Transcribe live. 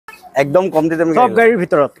একদম কমতি দামি সব গাড়ীৰ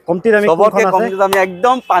ভিতৰত কমতি দামি সবতকে কমতি দামি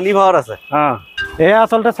একদম পানী ভাৱৰ আছে এয়া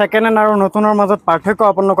আচলতে সেকেন্ড হ্যান্ড আৰু নতুনৰ মাজত পাৰ্থক্য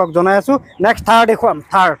আপোনালোকক জনাই আছো নেক্সট থাৰ দেখুৱাম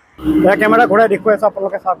থাৰ এয়া কেমেৰা ঘূৰাই দেখুৱাই আছো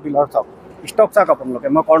আপোনালোকে চাওক ডিলাৰ চাওক ষ্টক চাওক আপোনালোকে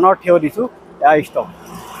মই কৰ্ণাৰত থিয় দিছো এয়া ষ্টক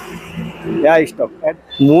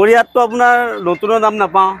মোৰ ইয়াততো আপোনাৰ নতুনৰ দাম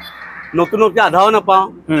নাপাওঁ নতুনতকে আধাও নাপাওঁ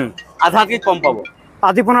আধাতকে কম পাব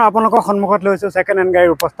আজি পুনৰ আপোনালোকৰ সন্মুখত লৈছো সেকেন্ড হ্যান্ড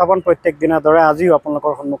গাড়ীৰ উপস্থাপন প্ৰত্যেক দিনৰ দৰে আজিও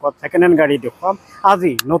আপোনালোকৰ সন্মুখত সেকেন্ড হ্যান্ড গাড়ী দেখুৱাম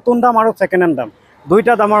আজি নতুন দাম আৰু সেকেন্ড হ্যান্ড দাম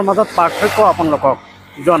দুইটা দামৰ মাজত পাৰ্থক্য আপোনালোকক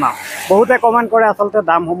জনাম বহুতে কমেন্ট কৰে আচলতে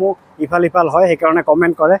দামসমূহ ইফাল ইফাল হয় সেইকাৰণে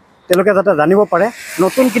কমেন্ট কৰে তেওঁলোকে যাতে জানিব পাৰে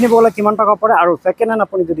নতুন কিনিবলৈ কিমান টকা পৰে আৰু সেকেন্ড হ্যান্ড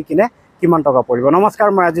আপুনি যদি কিনে কিমান টকা পৰিব নমস্কাৰ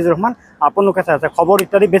মই আজিজুৰ ৰহমান আপোনালোকে চাই আছে খবৰ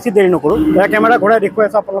ইত্যাদি বেছি দেৰি নকৰো এয়া কেমেৰা ঘূৰাই দেখুৱাই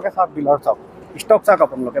আছো আপোনালোকে চাওক ডিলাৰ চাওক ষ্টক চাওক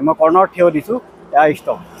আপোনালোকে মই কৰ্ণাৰত থিয় দিছো এয়া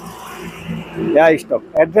ষ্টক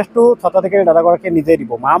এড্ৰেছটো ছটাধিকাৰী দাদাগৰাকীয়ে নিজেই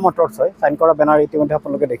দিব মা মটৰ্ছ হয় চাইন কৰা বেনাৰ ইতিমধ্যে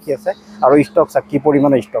আপোনালোকে দেখি আছে আৰু ষ্টক চাওক কি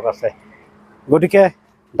পৰিমাণে ষ্টক আছে গতিকে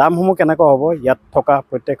দামসমূহ কেনেকুৱা হ'ব ইয়াত থকা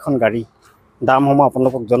প্ৰত্যেকখন গাড়ী দামসমূহ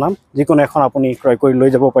আপোনালোকক জনাম যিকোনো এখন আপুনি ক্ৰয় কৰি লৈ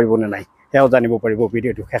যাব পাৰিবনে নাই সেয়াও জানিব পাৰিব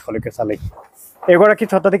ভিডিঅ'টো শেষলৈকে চালেই এগৰাকী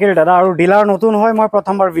ছটাধিকাৰী দাদা আৰু ডিলাৰ নতুন হয় মই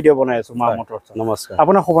প্ৰথমবাৰ ভিডিঅ' বনাই আছো মা মটৰ্ছ নমস্কাৰ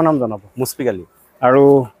আপোনাৰ শুভ নাম জনাব মুস্ফিক আলী আৰু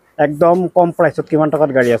একদম কম প্ৰাইচত কিমান টকাত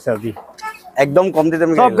গাড়ী আছে আজি একদম কমতি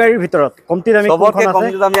দামি সব গাড়ীৰ ভিতৰত কমতি দামি সবতকে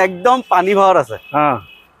কমতি দামি একদম পানী ভাৱৰ আছে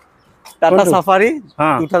টাটা সাফাৰী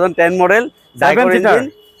 2010 মডেল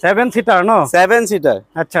 7 সিটাৰ ন 7 সিটাৰ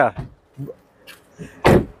আচ্ছা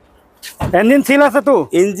ইঞ্জিন সিল আছে তো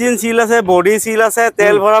ইঞ্জিন সিল আছে বডি সিল আছে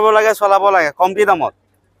তেল ভৰাব লাগে চলাব লাগে কমতি দামত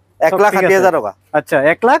 1,60,000 টকা আচ্ছা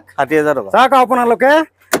 1,60,000 টকা চাওক আপোনালোকে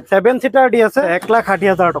 7 সিটাৰ দি আছে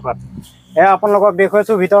 1,60,000 টকাত আপোনালোকক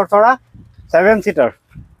দেখুৱাইছো ভিতৰ চৰা 7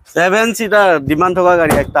 সিটাৰ ডিমাণ্ড থকা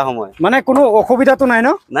গাড়ী একটা সময় মানে কোনো অসুবিধাটো নাই ন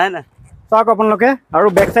নাই চাওক আপোনালোকে আৰু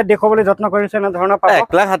বেক সাইড দেখুৱাবলৈ যত্ন কৰিছে না ধৰণৰ পাব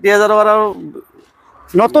 1,60,000 টকা আৰু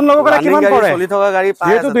নতুন ল'ব গ'লে কিমান পৰে চলি থকা গাড়ী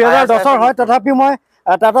যেহেতু 2010 হয় তথাপি মই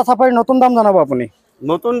টাটা সাফাৰী নতুন দাম জানাব আপুনি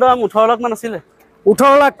নতুন দাম 18 লাখ মান আছিল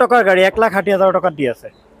 18 লাখ টকাৰ গাড়ী 1,60,000 টকাত দি আছে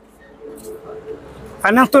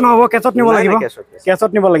ফাইনান্সটো নহব কেছত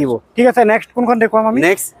নিব লাগিব ঠিক আছে নেক্সট কোনখন দেখুৱাম আমি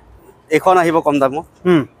নেক্সট এখন আহিব কম দামত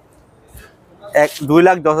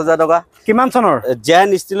 2,10,000 টকা কিমান চনৰ জেন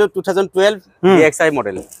still 2012 DXi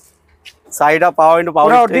model চাইডা power into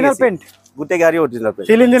power original paint গুটে গাড়ী অৰিজিনাল পেইন্ট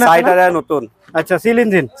সিল ইঞ্জিন চাইডাৰে নতুন আচ্ছা সিল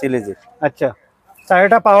ইঞ্জিন আচ্ছা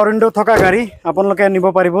চাইডা পাৱাৰ ইনটু থকা গাড়ী আপোনালোকে নিব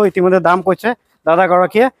পাৰিব ইতিমধ্যে দাম কৈছে দাদা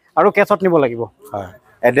গৰাকীয়ে আৰু কেছত নিব লাগিব হয়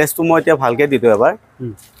এড্ৰেছটো মই এতিয়া ভালকে দিছো এবাৰ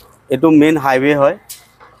এটো মেইন হাইৱে হয়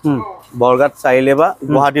বৰগাত চাইলেবা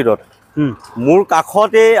গুৱাহাটী ৰোড মোৰ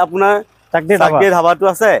কাখতে আপোনাৰ চাকদে ধাবাটো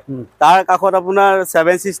আছে তাৰ কাখত আপোনাৰ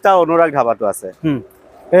 7 সিস্টাৰ অনুৰাগ ধাবাটো আছে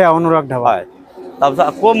এই অনুৰাগ ধাবা হয় তাৰপিছত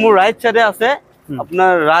আকৌ মোৰ ৰাইট সাইডে আছে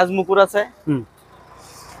আপোনাৰ ৰাজমুকুৰ আছে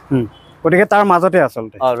গতিকে তাৰ মাজতে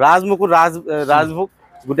আচলতে ৰাজমুকুৰ ৰাজভোগ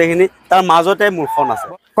গুটেখিনি তাৰ মাজতে মোৰখন আছে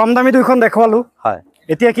কম দামী দুইখন দেখুৱালো হয়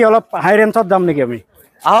এতিয়া কি অলপ হাই ৰেঞ্জত যাম নেকি আমি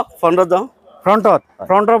আহক ফ্ৰণ্টত যাওঁ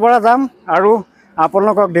ফ্ৰণ্টৰ পৰা যাম আৰু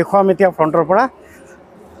আপোনালোকক দেখুৱাম এতিয়া ফ্ৰণ্টৰ পৰা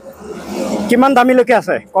কিমান দামীলৈকে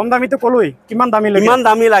আছে কম দামীটো কলোই কিমান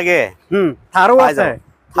দামী লাগে থাৰো আছে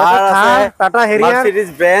টাটা হেৰিয়াৰ মাৰ্সিডিজ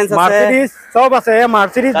বেঞ্জ আছে মাৰ্সিডিজ সব আছে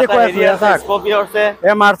মাৰ্সিডিজ দেখুৱাই আছে স্কৰপিঅ আছে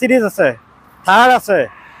মাৰ্সিডিজ আছে থাৰ আছে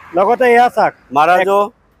লগতে এয়া চাক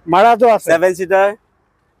মাৰাজো আছে 7 সিটাৰ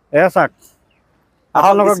এয়া চাক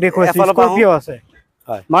আপোনালোকক দেখুৱাইছো স্কৰপিঅ আছে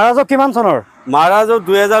হয় মাৰাজো কিমান চনৰ মাৰাজো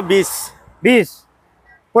 2020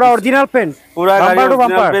 পুৰা অৰিজিনাল পেইন্ট পুৰা গাড়ী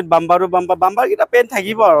বাম্পাৰ কিটা পেইন্ট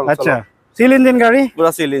থাকিব আৰু আচ্ছা সিল ইঞ্জিন গাড়ী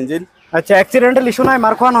পুৰা সিল ইঞ্জিন আচ্ছা এক্সিডেন্টাল ইস্যু নাই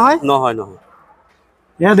মাৰ খোৱা নহয়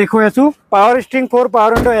এয়া দেখুৱাইছো power sting 4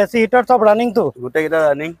 power window AC heater সব ৰানিং তো গুটেকিটা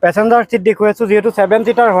ৰানিং প্যাসেঞ্জাৰ সিট দেখুৱাইছো যেহেতু 7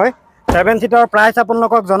 সিটাৰ হয় 7 সিটাৰ প্ৰাইস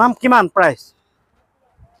আপোনালোকক জনাম কিমান প্ৰাইস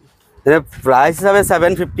প্ৰাইস হিচাপে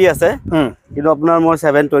 750 আছে কিন্তু আপোনাৰ মই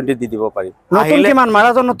 720 দি দিব পাৰিম নতুন কিমান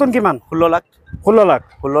মাৰাজৰ নতুন কিমান 16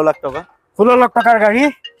 লাখ টকা 16 লাখ টকাৰ গাড়ী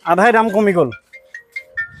আধাই দাম কমি গ'ল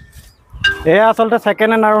এয়া আচলতে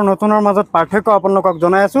সেকেন্ড হ্যান্ড আৰু নতুনৰ মাজত পাৰ্থক্য আপোনালোকক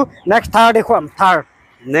জনাই আছো নেক্সট থাৰ দেখুৱাম থাৰ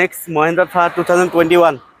নেক্সট মহিন্দ্ৰা থাৰ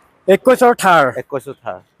 2021 21ৰ থাৰ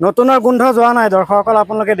নতুনৰ গোন্ধ যোৱা নাই দৰ্শকসকল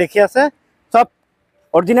আপোনালোকে দেখি আছে সব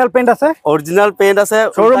অৰিজিনাল পেইন্ট আছে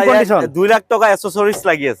শোৰুম কন্ডিশন 2 লাখ টকা এসেসৰিজ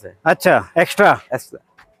লাগি আছে আচ্ছা এক্সট্ৰা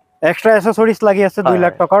এসেসৰিজ লাগি আছে 2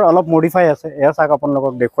 লাখ টকাৰ অলপ মডিফাই আছে এয়া চাক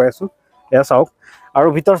আপোনালোকক দেখুৱাই আছো এয়া চাওক আৰু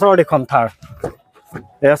ভিতৰ চৰ দেখুন থাৰ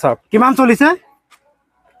এয়া চাওক কিমান চলিছে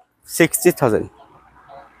 60,000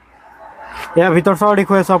 এয়া ভিতৰ চৰ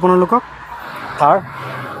দেখুৱাই আছো আপোনালোকক থাৰ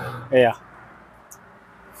এয়া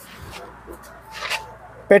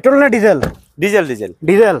পেট্ৰল নে ডিজেল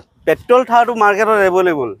পেট্ৰল থাৰটো মাৰ্কেটত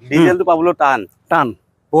এভেইলেবল ডিজেলটো পাবলৈ টান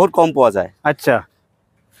বহুত কম পোৱা যায় আচ্ছা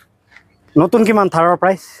নতুন কিমান থাৰৰ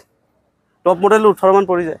প্ৰাইচ টপ মডেল 18 মান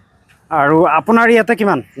পৰি যায় আৰু আপোনাৰ ইয়াতে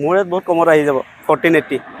কিমান মোৰ ইয়াত বহুত কমত আহি যাব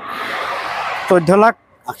 1480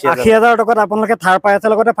 14,80,000 টকাত আপোনালোকে থাৰ পাই আছে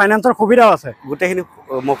লগতে ফাইনান্সৰ সুবিধাও আছে গোটেইখিনি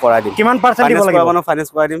মই কৰাই দিম কিমান পাৰ্চেন্ট দিব লাগিব ফাইনান্স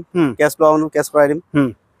কৰাই দিম কেছ লোৱা মানুহ কেছ কৰাই দিম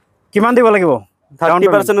কিমান দিব লাগিব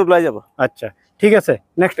 30% ওলাই যাব আচ্ছা ঠিক আছে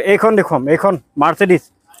নেক্সট এইখন দেখুৱাম এইখন মাৰ্সিডিজ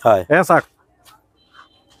হয় এয়া চাওক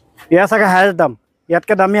এয়া চাগে হাইয়েষ্ট দাম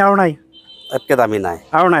ইয়াতকে দামী আৰু নাই এতকে দামী নাই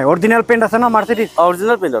আৰু নাই অৰিজিনেল পেইণ্ট আছে ন মাৰ্সিডিজ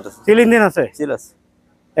অৰিজিনেল পেইণ্টত আছে সিল ইঞ্জিন আছে সিল আছে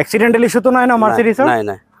এক্সিডেন্টেল ইস্যুটো নাই ন মাৰ্সিডিজৰ নাই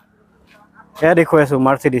নাই এয়া দেখুৱাই আছো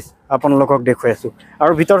মাৰ্সিডিজ আপোনালোকক দেখুৱাই আছো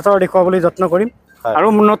আৰু ভিতৰ চাও দেখুৱাবলৈ যত্ন কৰিম আৰু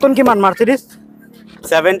নতুন কিমান মাৰ্সিডিজ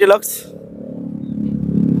 70 লক্স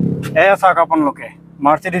এয়া চাওক আপোনালোকে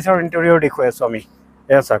মাৰ্সিডিজৰ ইণ্টেৰিয়ৰ দেখুৱাই আছো আমি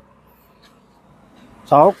এয়া চাওক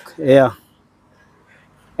চাওক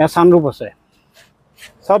এয়া সানৰুফ আছে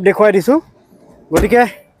সব দেখুৱাই দিছো গতিকে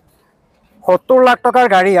 70 লাখ টকাৰ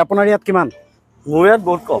গাড়ী আপোনাৰ ইয়াত কিমান মোৰ ইয়াত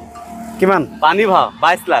বহুত কম কিমান পানী ভাও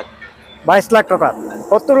 22 লাখ 22 লাখ টকা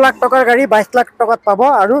 70 লাখ টকাৰ গাড়ী 22 লাখ টকাত পাব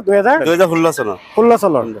আৰু 2016 চনৰ 16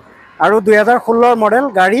 চনৰ আৰু 2016 মডেল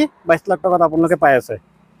গাড়ী 22 লাখ টকাত আপোনালোকে পাই আছে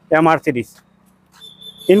এয়া মাৰ্সিডিজ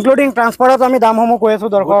ইনক্লুডিং ট্ৰান্সফাৰত আমি দামসমূহ কৈ আছো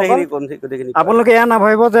দৰ্শকসকল আপোনালোকে এয়া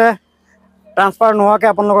নাভাবিব যে ট্ৰান্সফাৰ নোহোৱাকৈ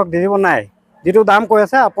আপোনালোকক দি দিব নাই যেটো দাম কৈ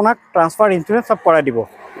আছে আপোনাক ট্ৰান্সফাৰ ইন্সুৰেন্স সব কৰাই দিব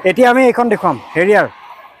এতিয়া আমি এইখন দেখুৱাম হেৰিয়াৰ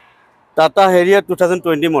টাটা হেৰিয়াৰ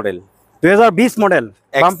 2020 model 2020 model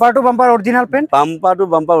bumper two bumper original paint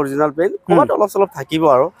original paint কমাত অলপ চলপ থাকিব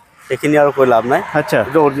আৰু এখিনি আৰু কৈ লাভ নাই আচ্ছা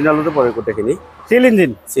এটো অৰিজিনালটো পৰে গোটেইখিনি সিল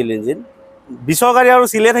ইঞ্জিন বিছৰ গাড়ী আৰু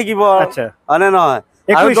সিলে থাকিব আচ্ছা মানে নহয়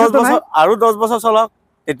আৰু 10 বছৰ চলক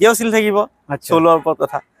এতিয়াও সিল থাকিব চলোৱাৰ ওপৰত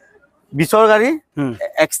কথা বিছৰ গাড়ী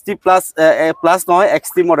এক্সটি প্লাছ নহয়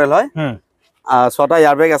এক্সটি মডেল হয় 6টা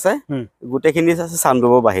এয়াৰবেগ আছে গোটেইখিনি আছে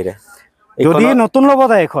সানৰুফৰ বাহিৰে যদি নতুন লব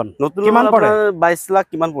যায় এখন কিমান পৰে 22 লাখ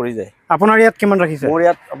কিমান পৰি যায় আপোনাৰ ইয়াত কিমান ৰাখিছে মোৰ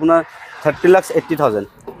ইয়াত আপোনাৰ 30,80,000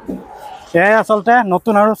 এই আসলতে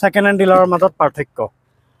নতুন আৰু সেকেন্ড হ্যান্ড ডিলাৰৰ মাজত পাৰ্থক্য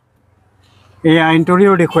এই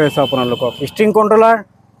ইন্টেৰিয়ৰ দেখুৱাই আছে আপোনালোকক string controller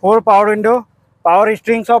 4 power window power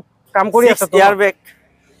string সব কাম কৰি আছে এয়াৰবেগ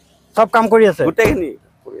সব কাম কৰি আছে গোটেইখিনি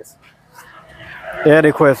কৰি আছে এয়া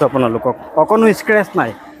দেখুৱাই আছে আপোনালোকক অকনো স্ক্ৰেচ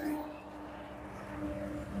নাই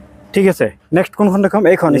ঠিক আছে নেক্সট কোনখন দেখাম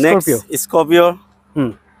এইখন Scorpio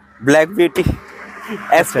black beauty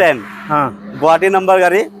S10 Guwahati number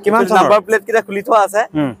গাড়ী কিমান নাম্বাৰ প্লেট কিটা খুলি থোৱা আছে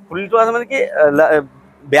মানে কি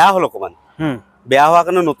বেয়া হল অকমান বেয়া হোৱা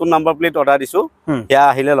কাৰণে নতুন নাম্বাৰ প্লেট অৰ্ডাৰ দিছো হেয়া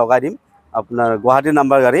আহিলে লগাই দিম আপোনাৰ গুৱাহাটী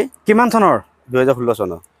নাম্বাৰ গাড়ী কিমান চনৰ 2016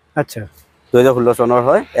 চনৰ আচ্ছা 2016 চনৰ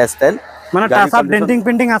হয় S10 মানে টাচ আপ ডেন্টিং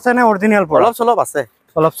পেইন্টিং আছে নে অৰিজিনাল পৰা অলপ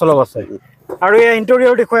চলপ আছে আৰু এই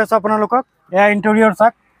ইন্টেৰিয়ৰ দেখুৱাই আছে আপোনালোকক এই ইন্টেৰিয়ৰ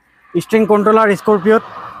চাক ষ্ট্ৰিং কন্ট্ৰোলাৰ স্কৰপিওত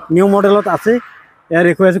নিউ মডেলত আছে এয়া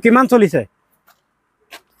দেখুৱাই আছো কিমান চলিছে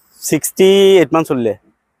 68 মান চলিলে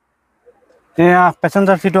এয়া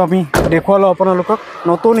পেছেঞ্জাৰ সিটো আমি দেখুৱালো আপোনালোকক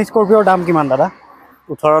নতুন স্কৰপিওৰ দাম কিমান দাদা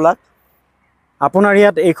 18 লাখ আপোনাৰ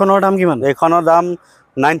ইয়াত এইখনৰ দাম কিমান এইখনৰ দাম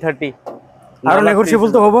 930 আৰু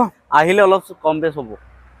নেগোচিয়েবলটো হ'ব আহিলে অলপ কম বেছ হ'ব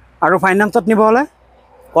আৰু ফাইনান্সত নিব হলে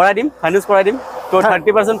কৰাই দিম ফাইনান্স কৰাই দিম তো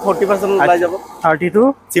 30% 40% ওলাই যাব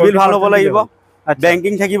 32 সিভিল ভাল হ'ব লাগিব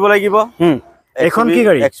বেংকিং থাকিব লাগিব এখন কি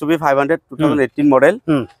গাড়ী XUV 500 2018 মডেল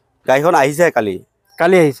গাড়ীখন আহিছে কালি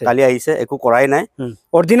আহিছে একো কৰাই নাই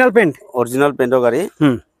অৰিজিনাল পেইণ্টৰ গাড়ী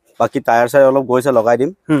বাকি টায়াৰ চাই অলপ গৈছে লগাই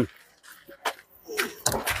দিম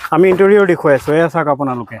আমি ইন্টেৰিয়ৰ দেখুৱাই আছো এয়া চাক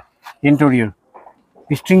আপোনালোকে ইন্টেৰিয়ৰ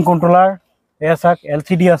ষ্ট্ৰিং কন্ট্ৰোলাৰ এয়া চাক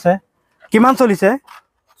LCD আছে কিমান চলিছে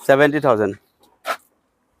 70,000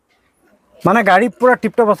 মানে গাড়ী পুৰা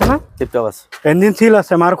টিপটপ আছে না টিপটপ আছে ইঞ্জিন সিল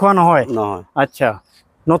আছে মাৰ খোৱা নহয় আচ্ছা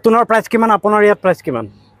নতুনৰ প্ৰাইস কিমান আপোনাৰ ইয়াত প্ৰাইস কিমান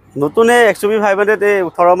নতুনে XUV 500 তে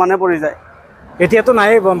 18 মানে পৰি যায় এতিয়াতো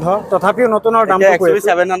নাই বন্ধ তথাপিও নতুনৰ দাম XUV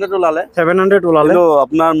 700 ওলালে কিন্তু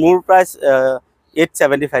আপোনাৰ মোৰ প্ৰাইস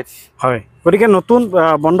 875 হয় গতিকে নতুন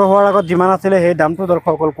বন্ধ হোৱাৰ আগত যিমান আছিল সেই দামটো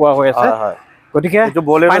দৰ্শকসকল কোৱা হৈ আছে গতিকে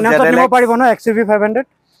ফাইনান্সত নিব পাৰিব না XUV 500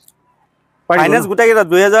 ফাইনান্স গুটা কেটা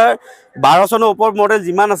 2012 চনৰ ওপৰ মডেল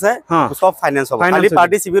যিমান আছে সব ফাইনান্স হ'ব খালি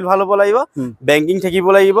পাৰ্টি সিভিল ভাল হ'ব লাগিব বেংকিং থাকিব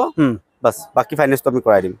লাগিব বাস বাকি ফাইনান্স আমি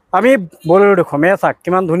কৰাই দিম আমি বলেৰো দেখম এ চাক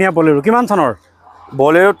কিমান ধুনিয়া বলেৰো কিমান চনৰ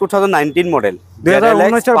Bolero 2019 model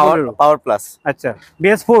 2019 Bolero power plus আচ্ছা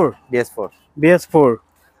BS4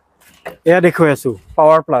 এয়া দেখুৱাই আছো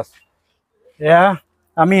পাৱাৰ প্লাস এয়া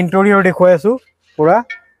আমি ইন্টেৰিয়ৰ দেখুৱাই আছো পুৰা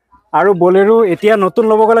আৰু বলেৰো এতিয়া নতুন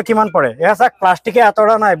লব গলে কিমান পৰে এয়া চাক প্লাষ্টিকে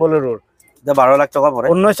আতৰা নাই বলেৰোৰ 12 লাখ টকা পৰে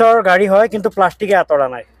 19ৰ গাড়ী হয় কিন্তু প্লাষ্টিকে আতৰা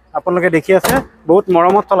নাই আপোনালোকে দেখি আছে বহুত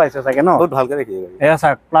মৰমত চলাইছে চাগে ন বহুত ভালকে দেখি এয়া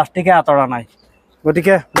চাক প্লাষ্টিকে আতৰা নাই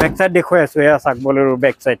গতিকে বেক সাইড দেখুৱাই আছো এয়া চাক বলেৰোৰ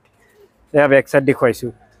বেক সাইড এয়া বেক সাইড দেখুৱাইছো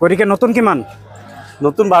গতিকে নতুন কিমান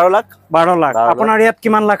নতুন 12 লাখ। 12 লাখ। আপোনাৰ ইয়াত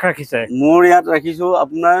কিমান লাখ ৰাখিছে? মোৰ ইয়াত ৰাখিছো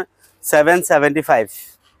আপোনাৰ 775।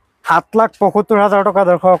 7,75,000 টকা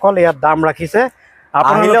দৰ্শকসকল ইয়াত দাম ৰাখিছে।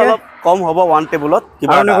 আহিলে অলপ কম হ'ব, ওৱান টেবুলত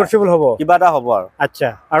কিবা নেগোচিয়েবল হ'ব, কিবা এটা হ'ব আৰু। আচ্ছা,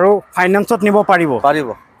 আৰু ফাইনেন্সত নিব পাৰিব?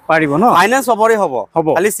 পাৰিব ন? ফাইনেন্স চবৰে হ'ব,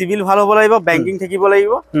 খালি চিভিল ভাল হ'ব লাগিব, বেংকিং থাকিব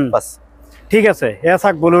লাগিব, বাস। ঠিক আছে, এয়া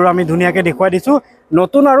চাওক বলেৰো আমি ধুনীয়াকৈ দেখুৱাই দিছোঁ।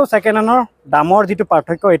 নতুন আৰু ছেকেণ্ড হেণ্ডৰ দামৰ যিটো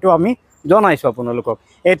পাৰ্থক্য এইটো আমি জনাইছোঁ আপোনালোকক।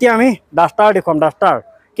 এতিয়া আমি ডাষ্টাৰ দেখুৱাম। ডাষ্টাৰ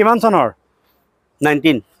কিমান চনৰ?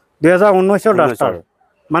 2019 ডাষ্টাৰ,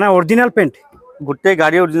 মানে অৰিজিনেল পেইণ্ট, গোটেই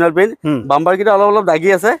গাড়ী অৰিজিনেল পেইণ্ট। বাম্পাৰকেইটা অলপ অলপ দাগি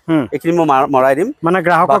আছে, এইখিনি মই মৰাই দিম, মানে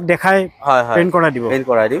গ্ৰাহকক দেখাই পেইণ্ট কৰাই দিব। পেইণ্ট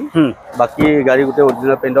কৰাই দিম। বাকী গাড়ী গোটেই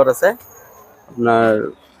অৰিজিনেল পেইণ্টত আছে, আপোনাৰ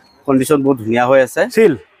কণ্ডিশ্যন বহুত ধুনীয়া হৈ আছে,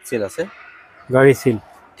 চিল আছে গাড়ী, চিল।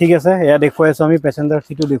 ঠিক আছে, এয়া দেখুৱাই আছোঁ আমি, পেচেঞ্জাৰ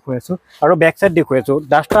চিটো দেখুৱাই আছোঁ আৰু বেক চাইড দেখুৱাই আছোঁ।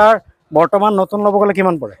 ডাষ্টাৰ বৰ্তমান নতুন ল'ব গ'লে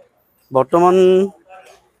কিমান পৰে? বৰ্তমান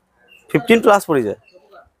 15+ পৰি যায়।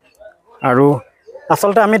 আৰু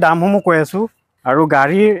আচলতে আমি দামসমূহ কৈ আছোঁ, আৰু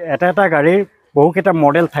গাড়ীৰ এটা এটা গাড়ীৰ বহুকেইটা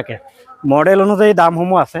মডেল থাকে, মডেল অনুযায়ী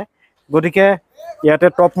দামসমূহ আছে। গতিকে ইয়াতে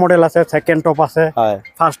টপ মডেল আছে, ছেকেণ্ড টপ আছে,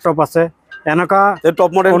 ফাৰ্ষ্ট টপ আছে, এনেকুৱা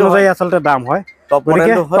টপ মডেল অনুযায়ী আচলতে দাম হয়।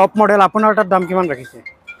 টপ মডেল আপোনাৰ তাত দাম কিমান ৰাখিছে?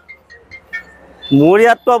 মোৰ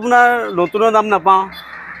ইয়াততো আপোনাৰ নতুনৰ দাম নাপাওঁ,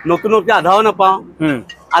 নতুনতকৈ আধাও নাপাওঁ,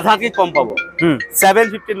 আধাতকৈ কম পাব।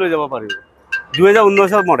 750 লৈ যাব পাৰিব,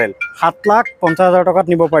 2019 মডেল। 7,50,000 টকাত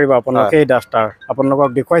নিব পাৰিব আপোনালোকে এই ডাষ্টাৰ। আপোনালোকক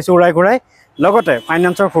দেখুৱাইছোঁ উৰাই ঘূৰাই, লগতে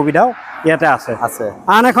ফাইনেন্সৰ সুবিধাও ইয়াতে আছে।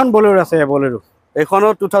 আন এখন বলেৰো আছে, Bolero এইখনো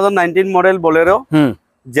 2019 model Bolero,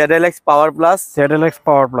 ZLX power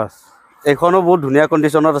plus. এইখনো বহুত ধুনীয়া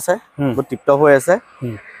কণ্ডিশ্যনত আছে, বহুত টিপটপ হৈ আছে।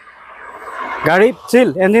 গাড়ী চিল,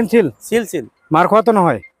 এঞ্জিন চিল, মাৰ খোৱাটো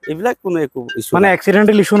নহয়, এইবিলাক কোনো একো ইছ্যু, মানে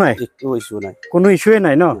এক্সিডেণ্টেল ইছ্যু নাই, কোনো ইছ্যুৱে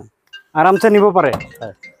নাই ন? আৰামছে নিব পাৰে।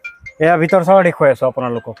 এয়া ভিতৰ চাৱাৰ দেখুৱাই আছোঁ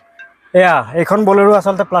আপোনালোকক। এয়া এইখন বলেৰো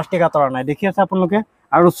আচলতে প্লাষ্টিক আঁতৰা নাই, দেখি আছে আপোনালোকে।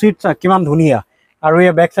 আৰু চিট কিমান ধুনীয়া, আৰু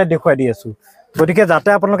এয়া বেক চাইড দেখুৱাই দি আছোঁ। গতিকে যাতে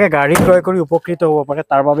আপোনালোকে গাড়ী ক্ৰয় কৰি উপকৃত হ'ব পাৰে,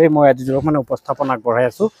 তাৰ বাবেই মই আজি মানে উপস্থাপন আগবঢ়াই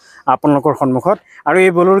আছোঁ আপোনালোকৰ সন্মুখত। আৰু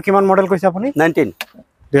এই বলেৰো কিমান মডেল কৈছে আপুনি?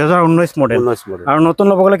 2019 মডেল। আৰু নতুন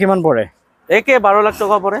ল'ব গ'লে কিমান পৰে? একে 12 লাখ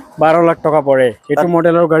টকা পৰে। 12 লাখ টকা পৰে, এইটো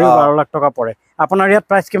মডেলৰ গাড়ী 12 লাখ টকা পৰে। আপোনাৰ ইয়াত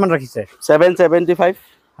প্ৰাইচ কিমান ৰাখিছে? 775।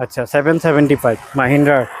 আচ্ছা, 775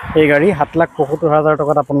 মাহিন্দ্ৰাৰ এই গাড়ী 7,75,000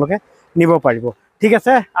 টকাত আপোনালোকে নিব পাৰিব। ঠিক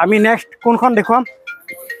আছে, আমি নেক্সট কোনখন দেখুৱাম?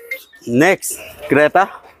 Next Creta.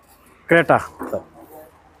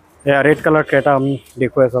 এয়া ৰেড কালাৰ ক্ৰেটা আমি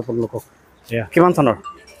দেখুৱাই আছোঁ আপোনালোকক। এয়া কিমান চনৰ?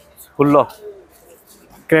 16।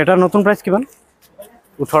 ক্ৰেটাৰ নতুন প্ৰাইচ কিমান?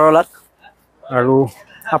 18 লাখ। আৰু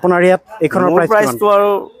আপোনাৰ ইয়াত এইখনৰ প্ৰাইচটো আৰু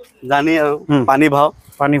জানি আৰু পানী ভাও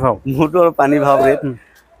মোৰতো আৰু পানী ভাও ৰেট।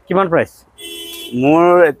 কিমান প্ৰাইচ? মোৰ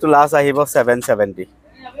এইটো লাষ্ট আহিব 770।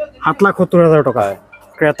 7,70,000 টকা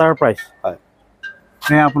ক্ৰেটাৰ প্ৰাইচ।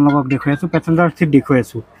 সেয়া আপোনালোকক দেখুৱাই আছোঁ, পেচেঞ্জাৰ চিট দেখুৱাই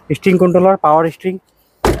আছোঁ, sting কণ্ট্ৰলৰ, power sting,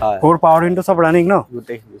 4 power window চব ৰানিং ন?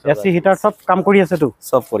 AC হিটাৰ চব কাম কৰি আছেতো?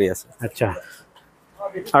 চব কৰি আছে। আচ্ছা,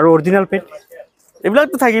 আৰু অৰিজিনেল পেইণ্ট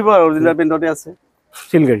এইবিলাকতো থাকিব, আৰু অৰিজিনেল পেইণ্টতে আছে।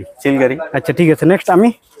 চিল গাড়ী। আচ্ছা, ঠিক আছে, নেক্সট আমি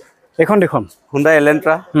এখন দেখুৱাম। হুণ্ডা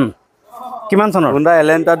এলেণ্ট্ৰা। কিমান চনৰ? হুণ্ডা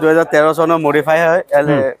এলেণ্ট্ৰা 2013 চনৰ মডিফাই হয়।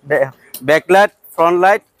 বেক লাইট, ফ্ৰণ্ট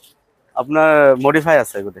লাইট আপোনাৰ মডিফাই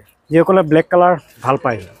আছে গোটেই। যিসকলে ব্লেক কালাৰ ভাল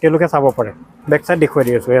পায় তেওঁলোকে চাব পাৰে। বেক চাইড দেখুৱাই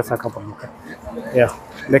দি আছোঁ, এয়া চাওক আপোনালোকে। এয়া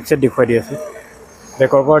বেক চাইড দেখুৱাই দি আছোঁ,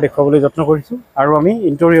 বেকৰ পৰা দেখুৱাবলৈ যত্ন কৰিছোঁ। আৰু আমি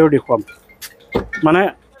ইণ্টেৰিয়ৰ দেখুৱাম, মানে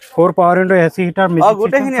 4 পাৱাৰ উইণ্ডো, AC হিটাৰ,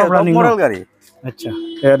 গোটেইখিনি গাড়ী। আচ্ছা,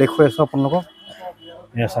 এয়া দেখুৱাই আছোঁ আপোনালোকক।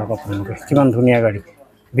 এয়া চাওক আপোনালোকে, কিমান ধুনীয়া গাড়ী,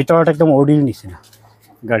 ভিতৰত একদম অৰ্ডিৰ নিচিনা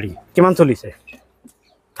গাড়ী। কিমান চলিছে?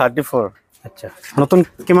 34। আচ্ছা, নতুন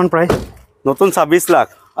কিমান প্ৰাইচ? নতুন 26 লাখ।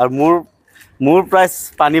 আৰু মোৰ প্ৰাইচ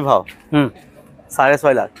পানী ভাও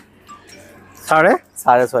 6.5 লাখ।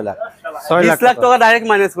 6.5 লাখ। 20 লাখ টকা ডাইৰেক্ট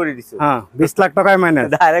মাইনাছ কৰি দিছোঁ। 20 লাখ টকাই মাইনাছ,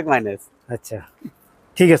 ডাইৰেক্ট মাইনাছ। আচ্ছা,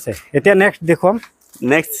 ঠিক আছে, এতিয়া নেক্সট দেখুৱাম।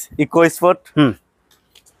 Next eco sport.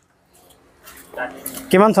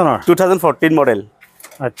 কিমান চনৰ? 2014 মডেল।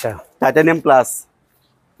 আচ্ছা, titanium plus,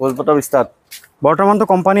 post bottom start. বৰ্তমানটো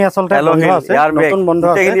কোম্পানী আচলতে বন্ধ আছে, নতুন বন্ধ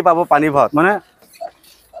আছে, পাব পানী ভাত। মানে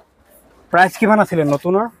প্ৰাইচ কিমান আছিলে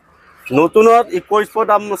নতুনৰ? নতুনত ইকো স্পৰ্ট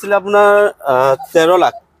দাম আছিলে আপোনাৰ 13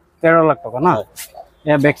 লাখ। 13 লাখ টকা না?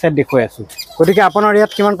 এয়া বেক চাইড দেখুৱাই আছোঁ। গতিকে আপোনাৰ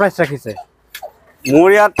ইয়াত কিমান প্ৰাইচ ৰাখিছে? মোৰ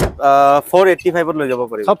ইয়াত 485ত লৈ যাব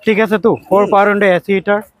পাৰিব। সব ঠিক আছেতো? 4 power window, AC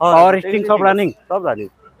heater, power sting চব ৰানিং?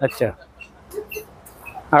 আচ্ছা,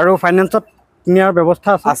 আৰু ফাইনেন্সত নিয়াৰ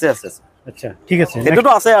ব্যৱস্থা আছে? আচ্ছা, ঠিক আছে, সেইটোতো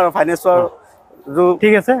আছে আৰু ফাইনেন্সৰ।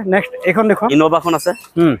 ঠিক আছে, নেক্সট এইখন দেখুন। ইনোভাখন আছে।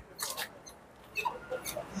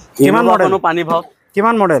 কিমান মডেল? পানী ভাও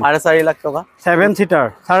কিমান মডেল? 4.5 লাখ টকা। 7 সিটাৰ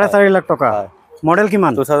 4.5 লাখ টকা। মডেল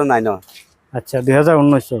কিমান? 2009। আচ্ছা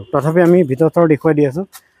 2019 তথাপি আমি ভিতৰত দেখুৱাই দি আছো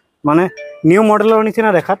মানে নিউ মডেলৰ নিচিনা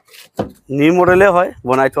দেখাত নিউ মডেলে হয়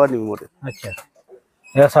বনাই থোৱা নিউ মডেল আচ্ছা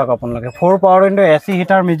এয়া চাওক আপোনালোকে 4 power window AC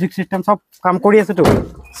heater music system সব কাম কৰি আছে তো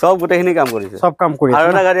সব গোটেইখিনি কাম কৰিছে সব কাম কৰি আৰু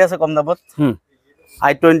আছে এটা গাড়ী আছে কম দামত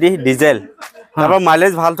i20 ডিজেল তাৰ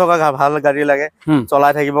মাইলেজ ভাল থকা ভাল গাড়ী লাগে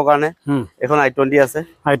চলাই থাকিবৰ কাৰণে এখন i20 আছে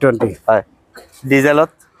i20 হয়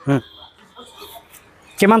ডিজেলত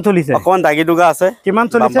কিমান চলিছে অকমান দাগি দুগা আছে কিমান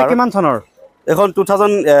চলিছে কিমান চনৰ এখন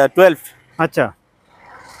 2012 আচ্ছা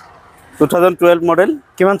 2012 মডেল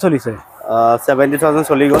কিমান চলিছে 70000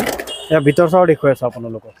 চলি গ'ল এ ভিতৰ চাও দেখুৱাই আছে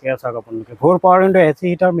আপোনালোকক এয়া চাওক আপোনালোকে 4 power window AC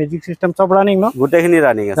heater music system সব ৰানিং ন গোটেইখিনি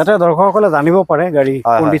ৰানিং আছে যাতে দৰ্শকসকলে জানিব পাৰে গাড়ী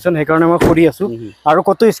কণ্ডিশ্যন সেইকাৰণে মই কৰি আছো আৰু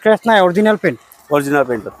কত স্ক্ৰেচ নাই অৰিজিনাল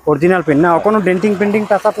পেইণ্ট না অকনো ডেন্টিং পেইন্টিং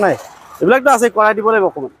টাচ আপ নাই এইবিলাকটো আছে কৰাই দিব লাগিব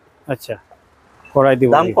অকমান আচ্ছা কৰাই দিব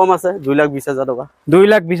দাম কম আছে 2,20,000 টকা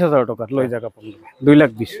 2,20,000 টকাত লৈ যাক আপোনালোকে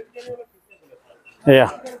 2,20,000 এয়া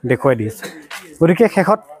দেখুৱাই দিছে গতিকে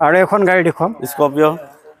শেষত আৰু এখন গাড়ী দেখুৱাম স্কৰপিঅ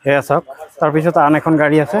এয়া চাওক তাৰপিছত আন এখন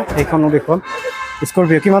গাড়ী আছে সেইখনো দেখুৱাম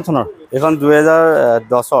স্কৰপিঅ কিমান চনৰ এখন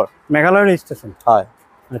 2010 মেঘালয় ৰেজিষ্ট্ৰেচন হয়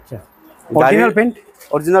আচ্ছা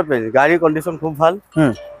অৰিজিনাল পেইণ্ট গাড়ীৰ কণ্ডিশ্যন খুব ভাল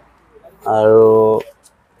আৰু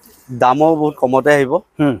দামো বহুত কমতে আহিব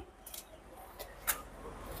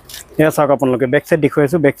এয়া চাওক আপোনালোকে বেক সাইড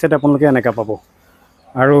দেখুৱাইছো বেক সাইড আপোনালোকে এনেকা পাব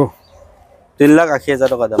আৰু 3,80,000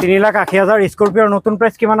 টকা দাম 3,80,000 স্কৰপিঅৰ নতুন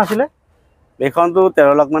প্ৰাইচ কিমান আছিলে এখনটো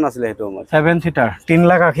 13 লাখ মান আছিলে হেতু মই 7 সিটাৰ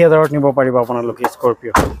 3,80,000 নিব পাৰিব আপোনালোকে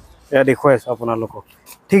স্কৰপিঅ এয়া দেখুৱাইছো আপোনালোকক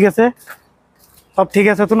ঠিক আছে সব ঠিক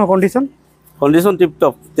আছে তো ন কণ্ডিশ্যন টিপ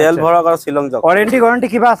টপ তেল ভৰা আৰু শিলং যাওক ওয়াৰেন্টি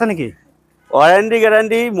কিবা আছে নেকি ওয়াৰেন্টি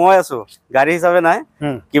গ্যাৰান্টি মই আছো গাড়ী হিচাপে নাই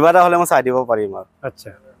কিবা এটা হলে মই চাই দিব পাৰিম আৰু আচ্ছা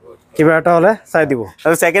কিবা এটা হলে চাই দিব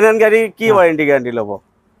আৰু সেকেন্ড হ্যান্ড গাড়ী কি ওয়াৰেন্টি গ্যাৰান্টি ল'ব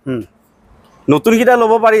নতুন কিটা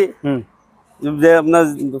ল'ব পাৰি যে আপোনাৰ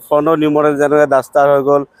ফ্ৰণ্টৰ নিউ মডেল যেনে ডাস্টাৰ হৈ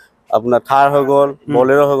গ'ল আপোনাৰ থাৰ হৈ গ'ল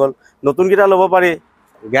বলেৰো হৈ গ'ল নতুন কিটা ল'ব পাৰি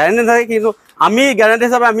গ্যাৰান্টি থাকে কিন্তু আমি গ্যাৰান্টি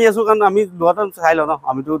হিচাপে আমি আছো কাৰণ আমি লোৱাটো চাই লওঁ ন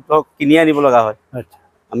আমিতো ধৰক কিনি আনিব লগা হয় আচ্ছা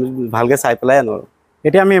আমি ভালকে চাই পেলাই আনো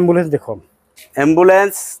এতিয়া আমি এম্বুলেন্স দেখুৱাম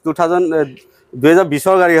এম্বুলেন্স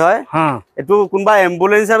 2020 গাড়ী হয় এটো কোনবা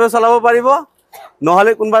এম্বুলেন্স হিচাপে চলাব পাৰিব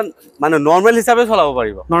নহলে কোনবা মানে নৰমাল হিচাপে চলাব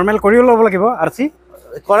পাৰিব নৰমাল কৰিও ল'ব লাগিব আৰসি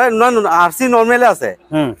কৰে আৰসি নৰমালে আছে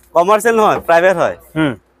কমাৰ্শিয়াল নহয় প্ৰাইভেট হয়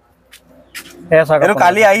এটো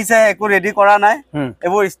কালি আহিছে একো ৰেডি কৰা নাই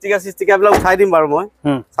এবোৰ ষ্টিকাৰ বিলাক উঠাই দিম বাৰু মই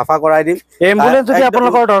সাফা কৰাই দিম এম্বুলেন্স যদি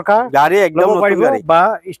আপোনালোকৰ দৰকাৰ গাড়ী একদম নতুন গাড়ী বা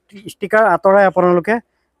ষ্টিকাৰ আতৰাই আপোনালোকে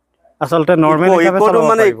আসলতে নরমাল হিচাপে চলাব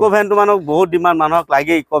মানে ইকো ভ্যানটো মানুহ বহুত ডিমান্ড মানুহক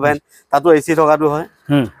লাগে ইকো ভ্যান তাতো এসি থকাটো হয়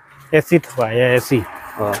এসি থোৱা এসি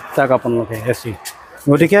চাক আপোনালোকে এসি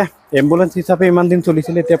গতিকে এম্বুলেন্স হিচাপে ইমান দিন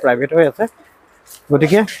চলিছিল এতিয়া প্ৰাইভেট হৈ আছে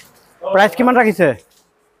গতিকে প্ৰাইস কিমান ৰাখিছে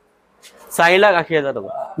 4,80,000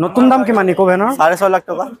 টকা নতুন দাম কিমান ইকো ভ্যানৰ 6.5 লাখ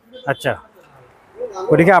টকা আচ্ছা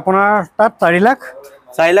গতিকে আপোনাৰ তাত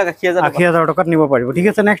 4,80,000 টকাত নিব পাৰিব ঠিক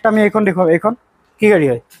আছে নেক্সট আমি এইখন দেখুৱাম এইখন কি গাড়ী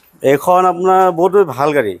হয় এইখন আপোনাৰ বহুত ভাল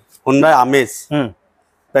গাড়ী হুন্ডা আমেজ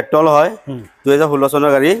পেট্ৰল হয় 2016 চনৰ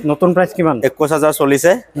গাড়ী নতুন প্ৰাইস কিমান 21,000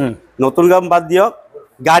 চলিছে নতুন গাম বাদ দিয়ক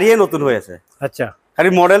গাড়ীয়ে নতুন হৈ আছে আচ্ছা খালি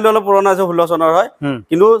মডেলটো অলপ পুৰণা আছে 16 চনৰ হয়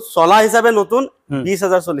কিন্তু চলা হিচাপে নতুন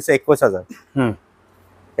 20,000 চলিছে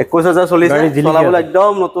 21,000 চলিছে চলাবলৈ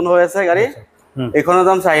একদম নতুন হৈ আছে গাড়ী এইখনৰ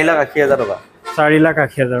দাম 4,80,000 টকা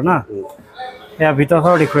 4,80,000 না এয়া ভিতৰত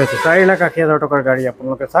দেখুৱাই আছে 4,80,000 টকাৰ গাড়ী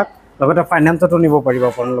আপোনালোকে চাওক লগতে ফাইনান্সতো নিব পাৰিব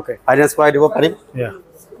আপোনালোকে ফাইনান্স কৰাই দিব পাৰিম এয়া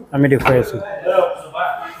আমি দেখুৱাই আছো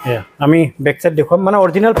এয়া আমি বেক সাইড দেখুৱাম মানে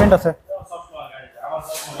অৰিজিনাল পেইণ্ট আছে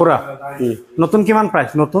পুৰা নতুন কিমান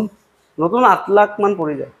প্ৰাইস নতুন 8 লাখ মান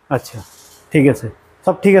পৰি যায় আচ্ছা ঠিক আছে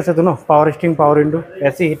সব ঠিক আছে তো ন power sting power window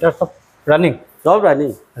AC heater সব ৰানিং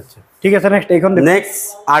আচ্ছা ঠিক আছে নেক্সট এইখন নেক্সট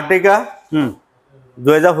আৰ্টিকা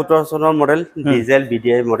 2017 চনৰ মডেল ডিজেল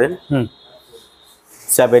বিডিআই মডেল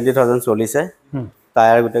 70,000 চলিছে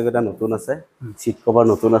টায়ার গোটেইটা নতুন আছে সিট কভার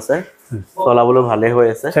নতুন আছে চলাবলৈ ভালে হৈ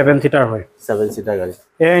আছে 7 সিটাৰ হয় 7 সিটাৰ গাড়ী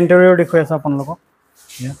এ ইন্টেৰিয়ৰ দেখুৱাই আছে আপোনালোকক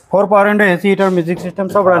 4 power window AC heater music system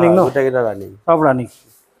সব ৰানিং ন গোটেইটা ৰানিং সব ৰানিং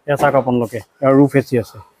এ চাক আপোনালোকে আৰু ৰুফ এসি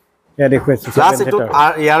আছে এ দেখুৱাইছে প্লাস এটো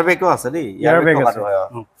এয়ার ব্যাগও আছে নি এয়ার ব্যাগ আছে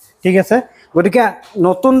ঠিক আছে গতিকে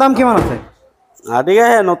নতুন দাম কিমান আছে আদিকে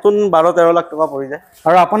নতুন 12-13 লাখ টকা পৰি যায়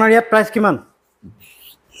আৰু আপোনাৰ ইয়াত প্ৰাইস কিমান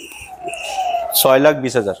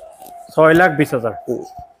 6,20,000 6,20,000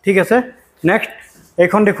 ঠিক আছে নেক্সট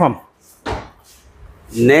এইখন দেখুৱাম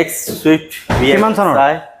নেক্সট সুইফট কিমান চনৰ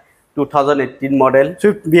 2018 মডেল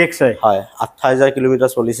সুইফট বিএক্সআই হয় 28,000 কিলোমিটাৰ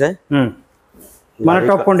চলিছে মানে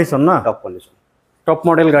টপ কন্ডিশন না টপ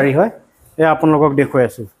মডেল গাড়ী হয় এ আপোনালোকক দেখুৱাই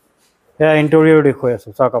আছো এ ইন্টেৰিয়ৰ দেখুৱাই আছো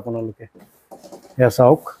চাওক আপোনালোকে এ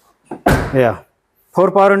চাওক এয়া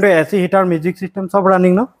 4 power into AC heater music system সব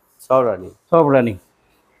ৰানিং ন সব ৰানিং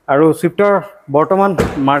আৰু সুইফটৰ বৰ্তমান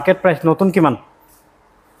মাৰ্কেট প্ৰাইস নতুন কিমান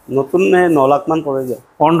নতুন 9 লাখ মান পৰে যায়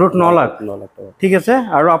অন ৰুট 9 লাখ ঠিক আছে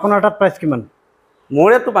আৰু আপোনাৰ তাত প্ৰাইস কিমান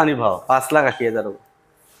মোৰে তো পানী ভাও 5,80,000 টকা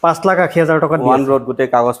 5,80,000 টকা দি ওয়ান রোড গোটে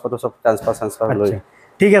কাগজ পত্ৰ সব ট্ৰান্সফাৰ লৈ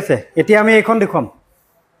ঠিক আছে এতিয়া আমি এইখন দেখুৱাম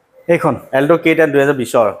এইখন এল্টো K10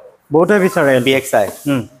 2020 ৰ বহুতে বিচাৰে BXI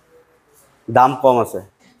দাম কম আছে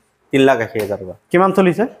 3,80,000 টকা কিমান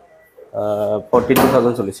চলিছে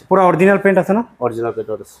 42,000 চলিছে পুৰা অৰিজিনাল পেইণ্ট আছে না অৰিজিনাল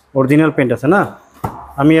পেটৰ আছে অৰিজিনাল পেইণ্ট আছে না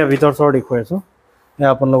আমি ইয়াৰ ভিতৰ চৰ দেখুৱাই আছো এ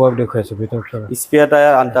আপোনালোকক দেখুৱাই আছো ভিতৰ চৰ spare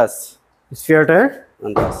tyre untouch spare tyre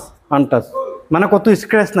untouch মানে কত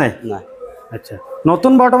স্ক্ৰেচ নাই আচ্ছা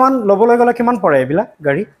নতুন বৰ্তমান লবলৈ গলে কিমান পৰে এবিলা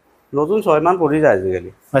গাড়ী নতুন 6 মান পৰি যায়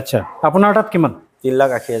আজিকালি আচ্ছা আপোনাৰ তাত কিমান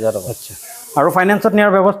 3,80,000 টকা আচ্ছা আৰু ফাইনান্সত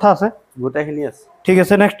নিয়াৰ ব্যৱস্থা আছে গোটেইখিনি আছে ঠিক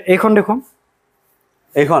আছে নেক্সট এইখন দেখুন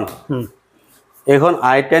এইখন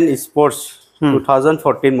i10 স্পৰ্টছ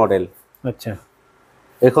 2014 মডেল আচ্ছা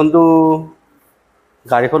এইখনটো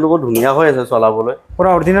গাড়ীখন বহুত ধুনীয়া হৈ আছে চলাবলৈ পুৰা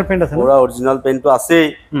অৰিজিনাল পেইণ্ট আছে পুৰা অৰিজিনাল পেইণ্টটো আছে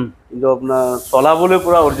কিন্তু আপোনাৰ চলাবলৈ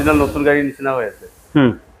পুৰা অৰিজিনাল নতুন গাড়ী নিচিনা হৈ আছে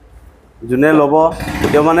জুনে লব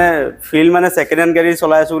এতিয়া মানে ফিল মানে সেকেন্ড হ্যান্ড গাড়ী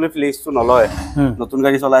চলাই আছে বুলি ফিলিংসটো নলয় নতুন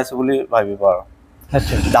গাড়ী চলাই আছে বুলি ভাবিব আৰু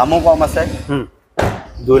আচ্ছা দামও কম আছে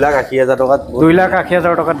 2,80,000 টকাত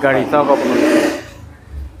 2,80,000 টকাত গাড়ী চাওক আপোনালোকে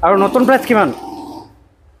আৰু নতুন প্ৰাইস কিমান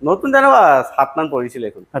নতুন জানোবা 7 মান পৰিছিল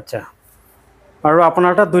এখন আচ্ছা আৰু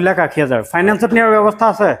আপোনাৰ তাত 2,80,000 ফাইনান্সত নিয়াৰ ব্যৱস্থা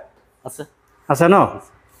আছে আছে আছে ন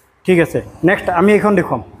ঠিক আছে নেক্সট আমি এইখন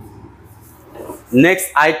দেখুৱাম নেক্সট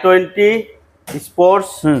i20 স্পৰ্টছ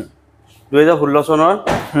 2016 চনৰ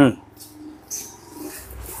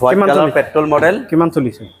হোৱাইট কালাৰ পেট্ৰল মডেল কিমান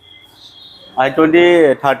চলিছে i20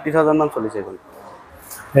 30,000 মান চলিছে এখন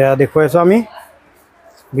এয়া দেখুৱাইছো আমি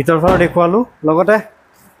ভিতৰ ফালে দেখুৱালো লগতে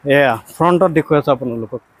এয়া ফ্ৰণ্টত দেখুৱাইছো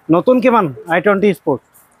আপোনালোকক নতুন কিমান i20 স্পৰ্টছ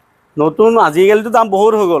নতুন আজিকালিতো দাম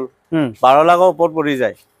বহুত হৈ গ'ল 12 লাখৰ ওপৰত পৰি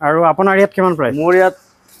যায় আৰু আপোনাৰ ইয়াত কিমান প্ৰাইস মোৰ ইয়াত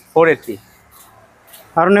 480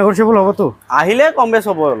 আৰু নেগোচিয়েবল হ'বতো আহিলে কম বেছ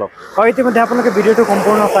হ'ব অলপ হয় ইতিমধ্যে আপোনালোকে ভিডিঅ'টো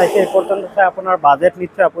সম্পূৰ্ণ চাইছে এই পৰ্যন্ত চাই আপোনাৰ বাজেট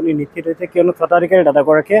নিশ্চয় আপুনি নিশ্চিত হৈছে কিয়নো স্বত্বাধিকাৰী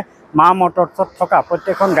দাদাগৰাকীয়ে মা মটৰ্ছত থকা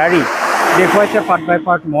প্ৰত্যেকখন গাড়ী দেখুৱাইছে পাৰ্ট বাই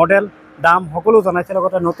পাৰ্ট মডেল দাম সকলো জনাইছে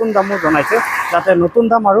লগতে নতুন দামো জনাইছে যাতে নতুন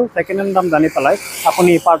দাম আৰু সেকেন্ড হ্যান্ড দাম জানি পেলাই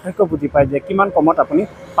আপুনি পাৰ্থক্য বুজি পায় যে কিমান কমত আপুনি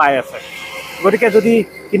পাই আছে গতিকে যদি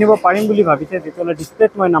কিনিব পাৰিম বুলি ভাবিছে তেতিয়াহ'লে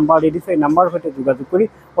ডিসপ্লেত মই নাম্বাৰ দি দিছোঁ এই নাম্বাৰৰ সৈতে যোগাযোগ কৰি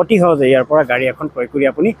অতি সহজে ইয়াৰ পৰা গাড়ী এখন ক্ৰয় কৰি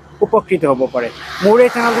আপুনি উপকৃত হ'ব পাৰে মোৰ এই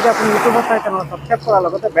চেনেল যদি আপুনি ইউটিউবত চাই চেনেল সাবস্ক্ৰাইব কৰাৰ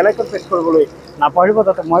লগতে বেল আইকন প্ৰেছ কৰিবলৈ নাপাহৰিব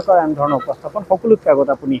যাতে মই কৰা এনে ধৰণৰ উপস্থাপন সকলোতকৈ আগত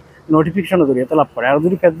আপুনি নটিফিকেশ্যনৰ জৰিয়তে লাভ কৰে আৰু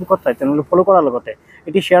যদি ফেচবুকত চাই তেনেহ'লে ফ'ল' কৰাৰ লগতে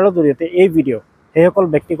এটি শ্বেয়াৰৰ জৰিয়তে এই ভিডিঅ' সেইসকল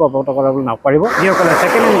ব্যক্তিক অৱগত কৰাবলৈ নাপাহৰিব যিসকলে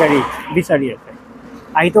সেকেন্ড হ্যান্ড গাড়ী বিচাৰি আছে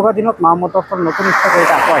আহি থকা দিনত মা মটৰ্ছৰ নতুন ষ্টক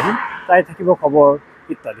গাড়ীত আকৌ আহিম চাই থাকিব খবৰ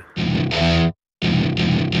ইত্যাদি